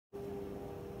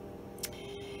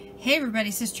Hey everybody,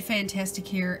 Sister Fantastic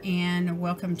here, and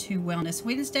welcome to Wellness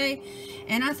Wednesday.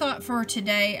 And I thought for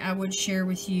today I would share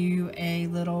with you a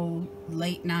little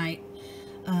late night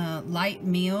light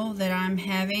meal that I'm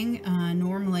having.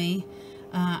 Normally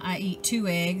I eat 2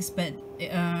 eggs, but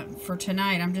for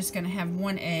tonight I'm just going to have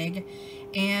 1 egg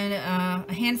and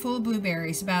a handful of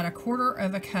blueberries, about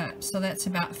 1/4 cup. So that's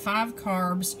about 5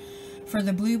 carbs for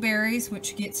the blueberries,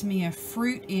 which gets me a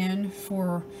fruit in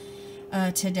for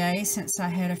today, since I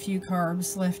had a few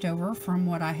carbs left over from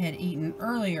what I had eaten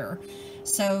earlier.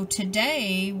 So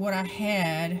today what I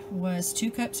had was 2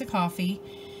 cups of coffee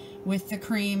with the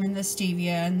cream and the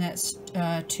stevia, and that's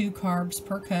 2 carbs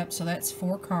per cup, so that's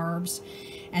 4 carbs.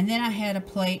 And then I had a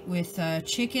plate with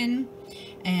chicken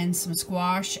and some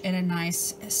squash and a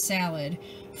nice salad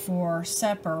for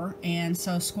supper. And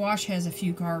so squash has a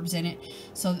few carbs in it,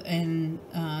 so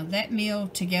that meal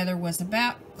together was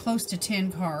about close to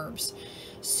 10 carbs.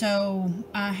 So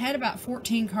I had about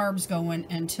 14 carbs going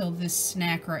until this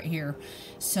snack right here.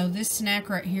 So this snack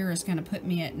right here is going to put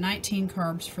me at 19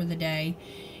 carbs for the day.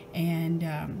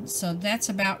 And so that's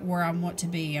about where I want to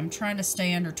be. I'm trying to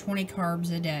stay under 20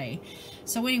 carbs a day.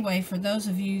 So anyway, for those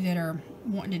of you that are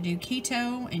wanting to do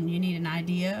keto and you need an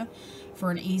idea for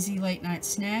an easy late night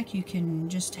snack, you can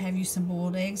just have you some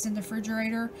boiled eggs in the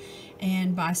refrigerator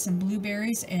and buy some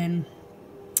blueberries. And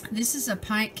this is a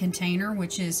pint container,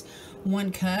 which is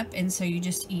 1 cup, and so you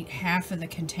just eat half of the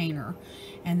container,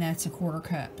 and that's 1/4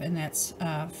 cup, and that's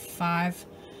 5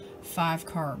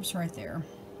 carbs right there.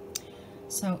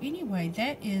 So anyway,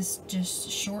 that is just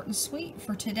short and sweet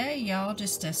for today, y'all.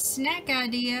 Just a snack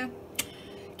idea.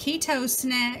 Keto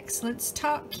snacks. Let's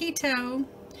talk keto.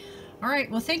 All right,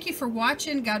 well, thank you for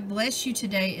watching. God bless you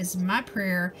today is my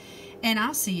prayer, and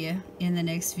I'll see you in the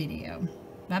next video.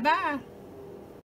 Bye-bye.